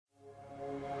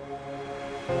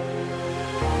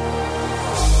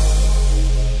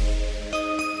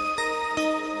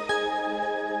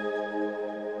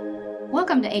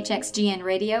Welcome to HXGN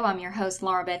Radio. I'm your host,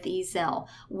 Laura Beth Ezel.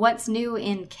 What's new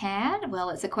in CAD? Well,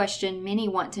 it's a question many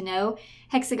want to know.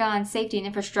 Hexagon Safety and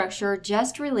Infrastructure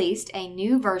just released a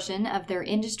new version of their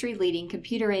industry-leading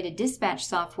computer-aided dispatch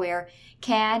software,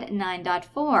 CAD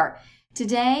 9.4.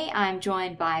 Today, I'm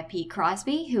joined by Pete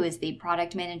Crosby, who is the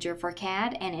Product Manager for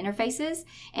CAD and Interfaces,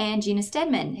 and Gina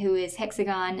Stedman, who is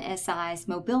Hexagon SI's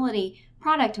Mobility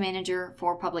Product Manager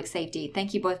for Public Safety.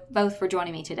 Thank you both for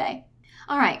joining me today.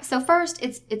 All right, so first,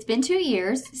 it's been 2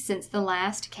 years since the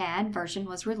last CAD version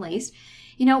was released.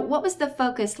 What was the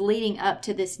focus leading up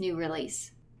to this new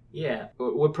release? Yeah,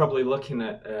 we're probably looking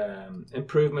at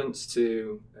improvements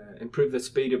to improve the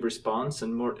speed of response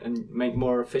and make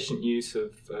more efficient use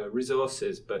of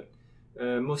resources. But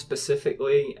more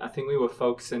specifically, I think we were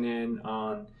focusing in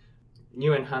on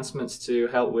new enhancements to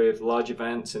help with large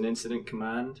events and incident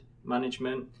command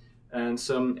management, and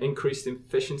some increased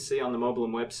efficiency on the mobile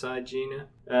and web side, Gina,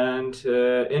 and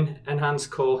enhanced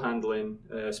call handling,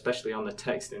 especially on the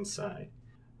texting side.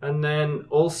 And then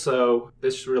also,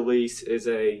 this release is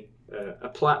a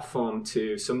platform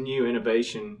to some new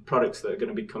innovation products that are going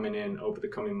to be coming in over the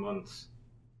coming months.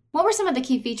 What were some of the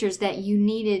key features that you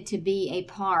needed to be a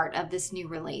part of this new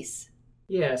release?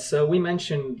 Yeah, so we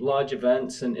mentioned large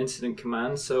events and incident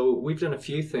command. So we've done a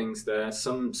few things there,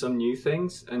 some new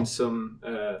things, and some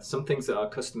things that our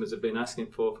customers have been asking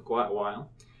for quite a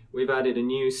while. We've added a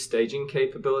new staging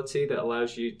capability that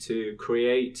allows you to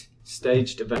create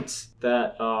staged events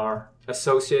that are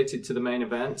associated to the main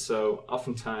event. So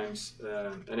oftentimes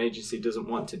an agency doesn't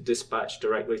want to dispatch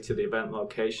directly to the event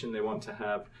location. They want to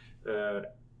have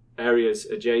areas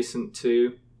adjacent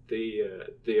to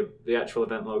the actual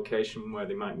event location where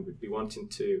they might be wanting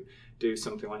to do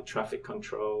something like traffic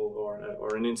control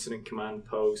or an incident command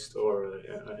post or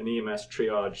an EMS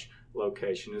triage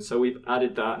location. And so we've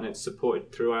added that, and it's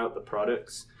supported throughout the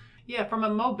products. Yeah, from a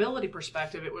mobility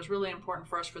perspective, it was really important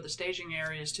for us for the staging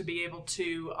areas to be able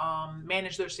to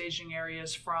manage their staging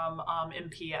areas from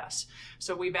MPS.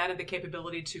 So we've added the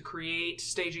capability to create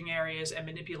staging areas and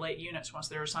manipulate units once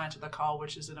they're assigned to the call,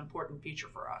 which is an important feature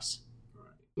for us.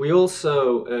 We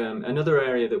also, another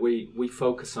area that we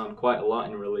focus on quite a lot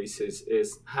in releases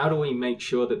is how do we make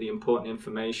sure that the important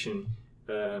information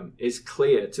is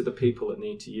clear to the people that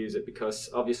need to use it, because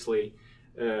obviously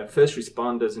first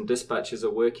responders and dispatchers are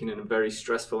working in a very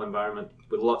stressful environment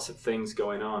with lots of things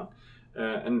going on.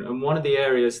 And one of the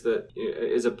areas that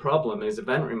is a problem is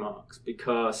event remarks,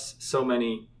 because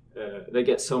they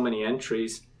get so many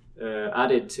entries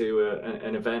added to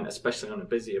an event, especially on a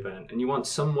busy event, and you want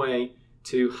some way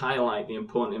to highlight the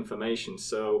important information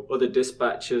so other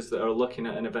dispatchers that are looking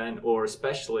at an event, or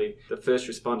especially the first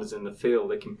responders in the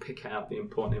field, they can pick out the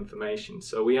important information.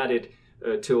 So we added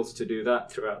tools to do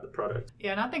that throughout the product.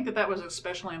 Yeah, and I think that was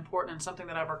especially important and something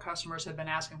that our customers have been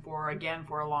asking for, again,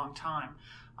 for a long time.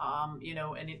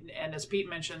 And as Pete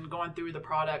mentioned, going through the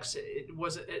products, it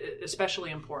was especially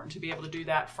important to be able to do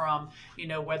that from,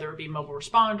 whether it be mobile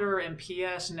responder,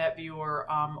 MPS,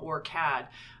 NetViewer, or CAD.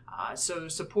 So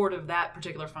support of that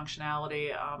particular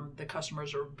functionality, the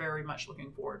customers are very much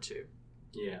looking forward to.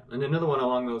 Yeah, and another one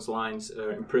along those lines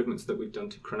are improvements that we've done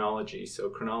to chronology. So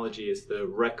chronology is the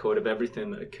record of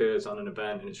everything that occurs on an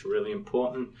event, and it's really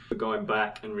important for going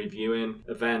back and reviewing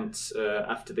events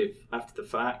after the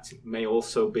fact. It may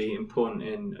also be important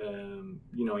in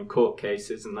in court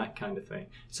cases and that kind of thing.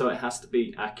 So it has to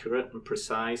be accurate and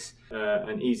precise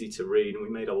and easy to read. And we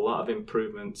made a lot of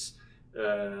improvements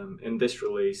in this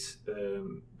release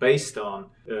based on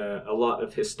a lot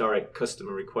of historic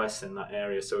customer requests in that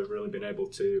area. So we've really been able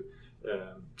to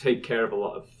take care of a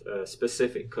lot of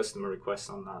specific customer requests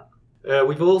on that.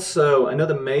 We've also,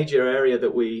 another major area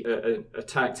that we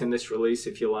attacked in this release,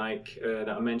 if you like, that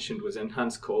I mentioned was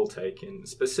enhanced call taking,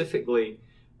 specifically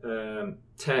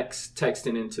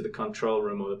texting into the control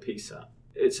room or the PSAP.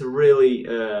 It's a really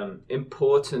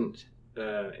important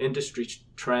industry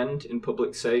trend in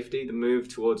public safety, the move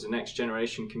towards the next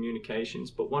generation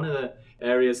communications. But one of the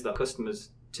areas that customers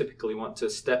typically want to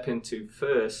step into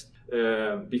first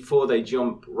before they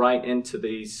jump right into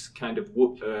these kind of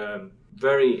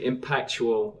very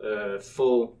impactful,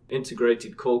 full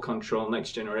integrated call control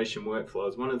next generation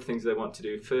workflows, one of the things they want to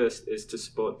do first is to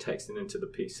support texting into the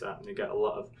PSAP, and they get a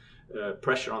lot of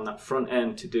pressure on that front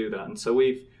end to do that. And so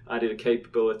we've added a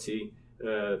capability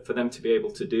for them to be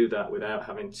able to do that without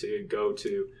having to go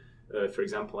to, for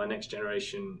example, a next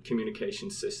generation communication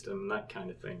system, that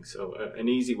kind of thing. So an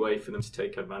easy way for them to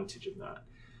take advantage of that.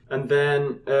 And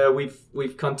then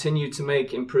we've continued to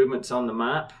make improvements on the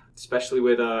map. especially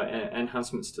with our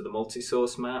enhancements to the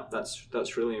multi-source map.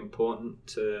 That's really important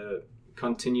to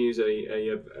continues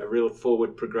a real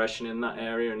forward progression in that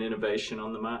area and innovation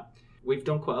on the map. We've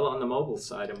done quite a lot on the mobile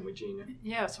side, haven't we, Gina?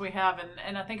 Yes, we have,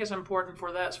 and I think it's important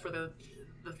for the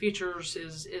features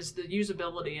is the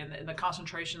usability and the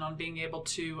concentration on being able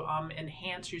to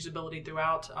enhance usability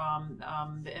throughout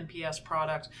the NPS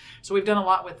product. So we've done a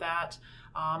lot with that,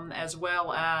 as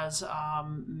well as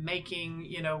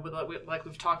making, like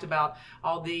we've talked about,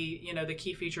 all the the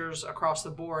key features across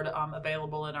the board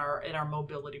available in our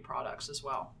mobility products as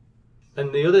well.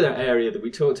 And the other area that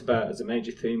we talked about as a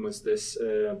major theme was this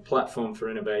platform for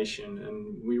innovation.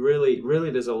 And we really,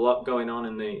 there's a lot going on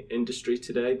in the industry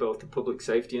today, both the public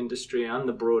safety industry and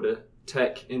the broader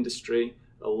tech industry.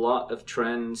 A lot of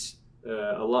trends,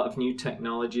 a lot of new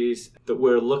technologies that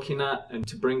we're looking at and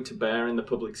to bring to bear in the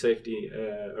public safety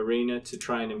arena to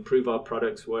try and improve our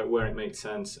products where it makes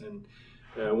sense. And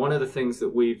one of the things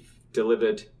that we've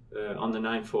delivered on the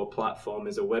 9.4 platform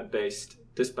is a web-based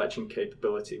dispatching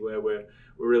capability where we're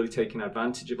really taking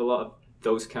advantage of a lot of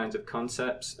those kinds of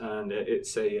concepts, and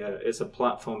it's a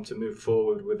platform to move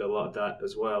forward with a lot of that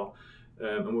as well.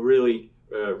 And we're really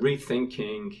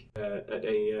rethinking at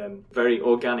a very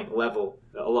organic level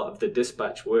a lot of the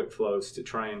dispatch workflows to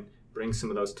try and bring some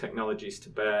of those technologies to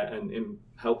bear and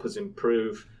help us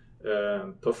improve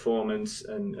performance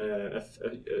and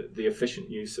the efficient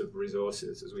use of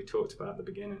resources, as we talked about at the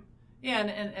beginning. Yeah,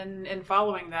 and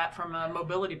following that from a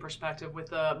mobility perspective, with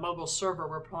the mobile server,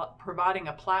 we're providing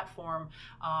a platform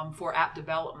for app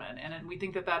development, and we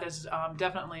think that is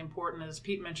definitely important. As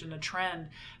Pete mentioned, a trend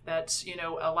that's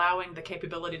allowing the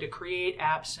capability to create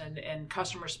apps and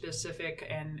customer specific,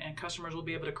 and customers will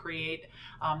be able to create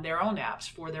their own apps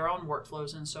for their own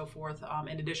workflows and so forth.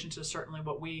 In addition to certainly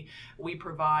what we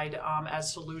provide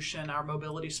as solution, our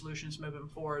mobility solutions moving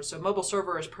forward. So mobile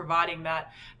server is providing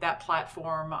that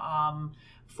platform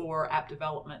for app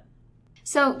development.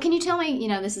 So can you tell me,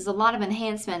 this is a lot of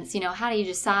enhancements, how do you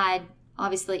decide,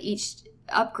 obviously, each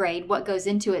upgrade, what goes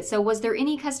into it? So was there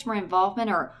any customer involvement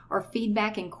or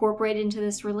feedback incorporated into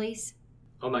this release?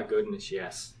 Oh my goodness,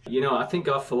 yes. I think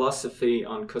our philosophy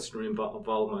on customer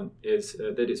involvement is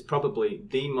that it's probably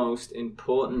the most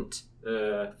important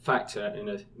factor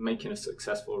in making a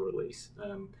successful release.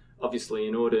 Obviously,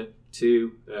 in order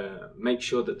to make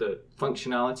sure that the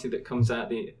functionality that comes out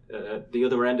the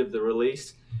other end of the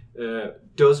release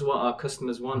does what our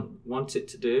customers want it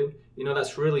to do,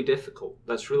 that's really difficult.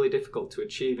 That's really difficult to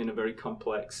achieve in a very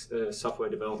complex software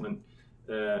development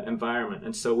environment.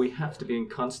 And so we have to be in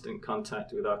constant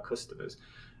contact with our customers.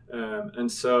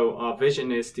 And so our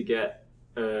vision is to get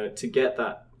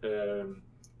that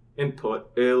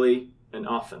input early and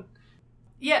often.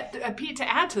 Yeah, Pete,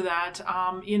 to add to that,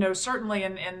 certainly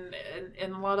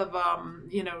in a lot of,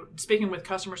 speaking with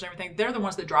customers and everything, they're the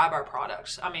ones that drive our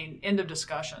products. I mean, end of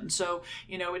discussion. So,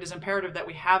 it is imperative that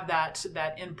we have that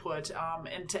input.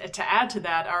 And to add to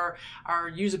that, our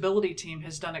usability team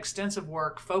has done extensive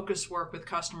work, focused work with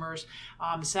customers,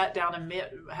 sat down and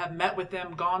have met with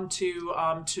them, gone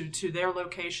to their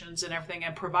locations and everything,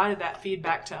 and provided that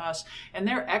feedback to us. And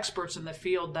they're experts in the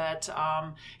field that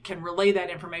can relay that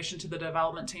information to the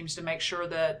development teams to make sure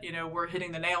that we're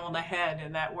hitting the nail on the head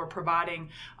and that we're providing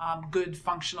good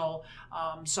functional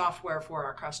software for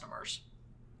our customers.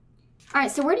 All right,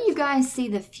 so where do you guys see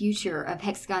the future of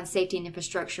Hexagon Safety and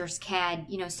Infrastructure's CAD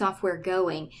software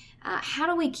going? How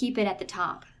do we keep it at the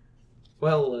top?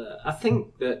 Well, I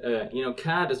think that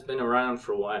CAD has been around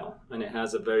for a while, and it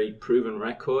has a very proven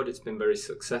record. It's been very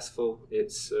successful.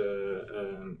 It's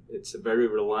a very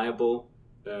reliable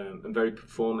and very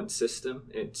performant system.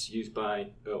 It's used by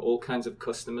all kinds of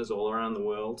customers all around the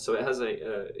world. So it has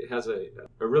a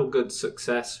real good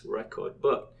success record.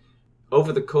 But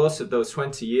over the course of those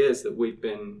 20 years that we've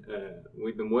been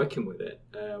working with it,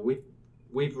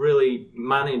 we've really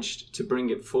managed to bring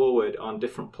it forward on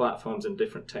different platforms and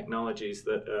different technologies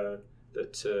that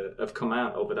have come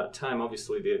out over that time.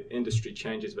 Obviously, the industry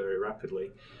changes very rapidly.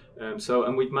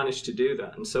 And we've managed to do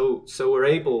that, and so we're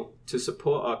able to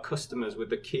support our customers with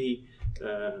the key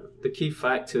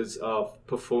factors of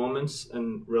performance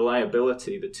and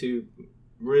reliability, the two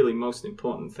really most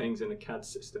important things in a CAD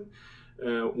system.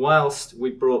 Whilst we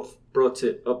brought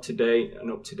it up to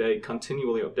date,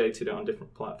 continually updated it on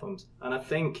different platforms, and I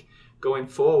think going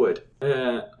forward,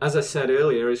 as I said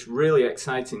earlier, it's really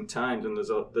exciting times, and there's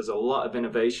a lot of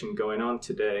innovation going on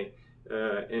today.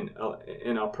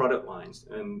 In our product lines,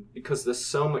 and because there's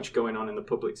so much going on in the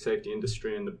public safety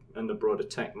industry and the broader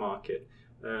tech market,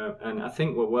 and I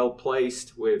think we're well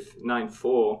placed with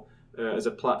 9.4 as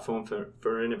a platform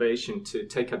for innovation to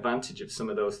take advantage of some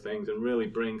of those things and really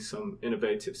bring some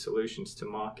innovative solutions to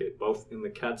market, both in the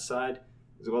CAD side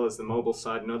as well as the mobile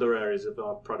side and other areas of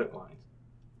our product lines.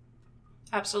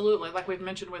 Absolutely. Like we've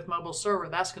mentioned with mobile server,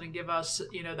 that's going to give us,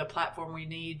 the platform we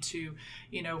need to,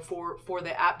 for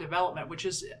the app development, which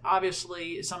is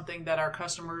obviously something that our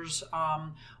customers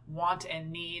want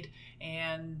and need.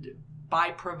 And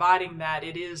by providing that,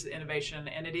 it is innovation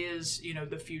and it is,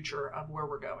 the future of where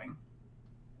we're going.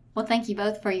 Well, thank you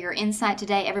both for your insight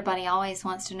today. Everybody always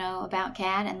wants to know about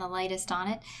CAD and the latest on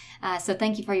it. So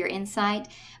thank you for your insight.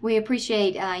 We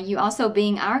appreciate you also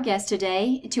being our guest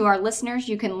today. To our listeners,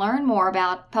 you can learn more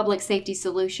about public safety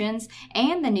solutions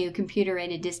and the new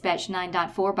computer-aided dispatch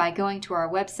 9.4 by going to our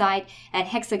website at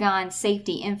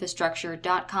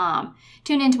hexagonsafetyinfrastructure.com.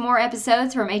 Tune in to more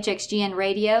episodes from HXGN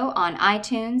Radio on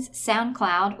iTunes,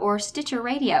 SoundCloud, or Stitcher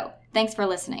Radio. Thanks for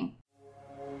listening.